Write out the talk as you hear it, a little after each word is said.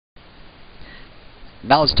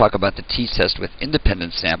Now let's talk about the t-test with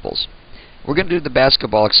independent samples. We're going to do the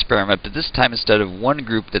basketball experiment, but this time instead of one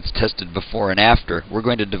group that's tested before and after, we're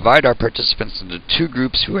going to divide our participants into two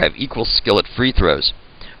groups who have equal skill at free throws.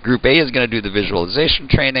 Group A is going to do the visualization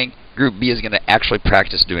training, Group B is going to actually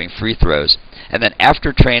practice doing free throws. And then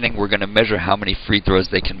after training, we're going to measure how many free throws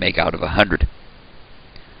they can make out of 100.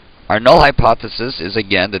 Our null hypothesis is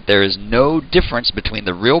again that there is no difference between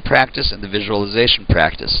the real practice and the visualization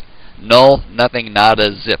practice. Null, nothing,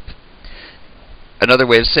 nada, zip. Another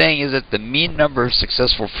way of saying is that the mean number of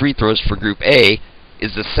successful free throws for Group A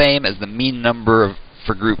is the same as the mean number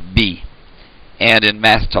for Group B. And in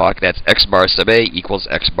math talk, that's x bar sub A equals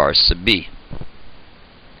x bar sub B.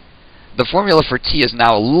 The formula for T is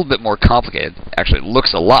now a little bit more complicated. Actually, it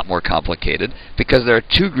looks a lot more complicated because there are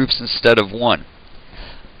two groups instead of one.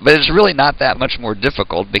 But it's really not that much more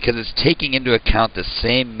difficult because it's taking into account the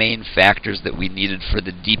same main factors that we needed for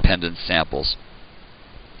the dependent samples.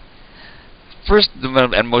 First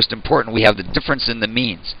and most important, we have the difference in the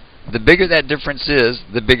means. The bigger that difference is,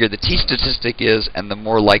 the bigger the t-statistic is, and the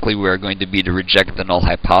more likely we are going to be to reject the null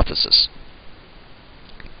hypothesis.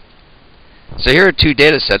 So here are two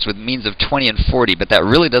data sets with means of 20 and 40, but that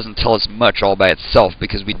really doesn't tell us much all by itself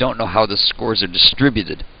because we don't know how the scores are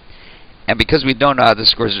distributed. And because we don't know how the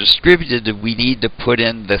scores are distributed, we need to put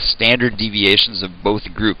in the standard deviations of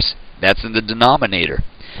both groups. That's in the denominator.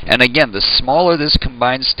 And again, the smaller this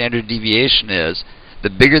combined standard deviation is, the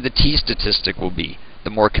bigger the t-statistic will be. The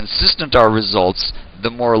more consistent our results, the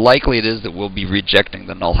more likely it is that we'll be rejecting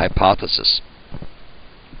the null hypothesis.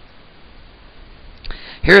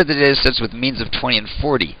 Here are the data sets with means of 20 and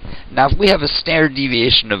 40. Now if we have a standard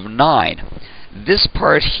deviation of 9, this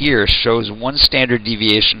part here shows one standard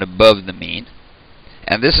deviation above the mean,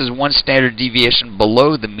 and this is one standard deviation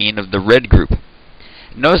below the mean of the red group.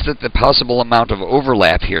 Notice that the possible amount of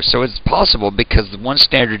overlap here, so it's possible because the one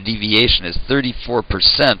standard deviation is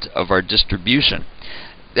 34% of our distribution.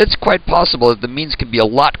 It's quite possible that the means could be a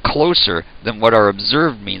lot closer than what our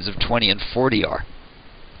observed means of 20 and 40 are.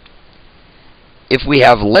 If we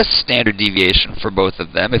have less standard deviation for both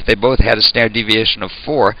of them, if they both had a standard deviation of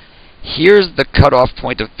 4, here's the cutoff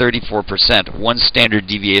point of 34%, one standard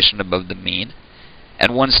deviation above the mean,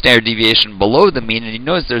 and one standard deviation below the mean, and you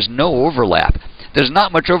notice there's no overlap. There's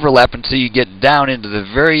not much overlap until you get down into the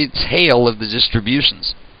very tail of the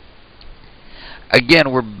distributions.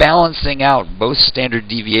 Again, we're balancing out both standard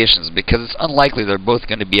deviations because it's unlikely they're both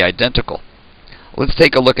going to be identical. Let's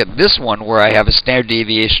take a look at this one where I have a standard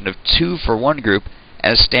deviation of 2 for one group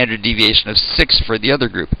and a standard deviation of 6 for the other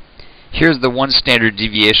group. Here's the one standard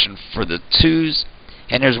deviation for the 2's,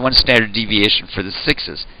 and here's one standard deviation for the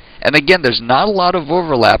 6's. And again, there's not a lot of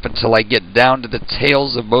overlap until I get down to the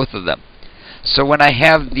tails of both of them. So when I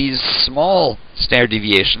have these small standard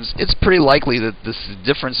deviations, it's pretty likely that this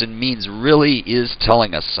difference in means really is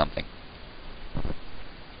telling us something.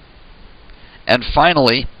 And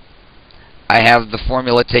finally, I have the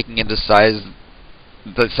formula taking into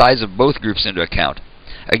the size of both groups into account.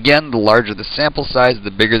 Again, the larger the sample size,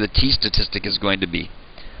 the bigger the t-statistic is going to be.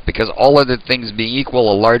 Because all other things being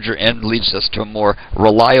equal, a larger n leads us to a more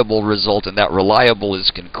reliable result, and that reliable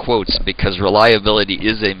is in quotes because reliability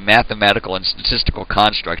is a mathematical and statistical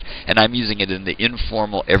construct, and I'm using it in the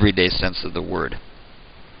informal, everyday sense of the word.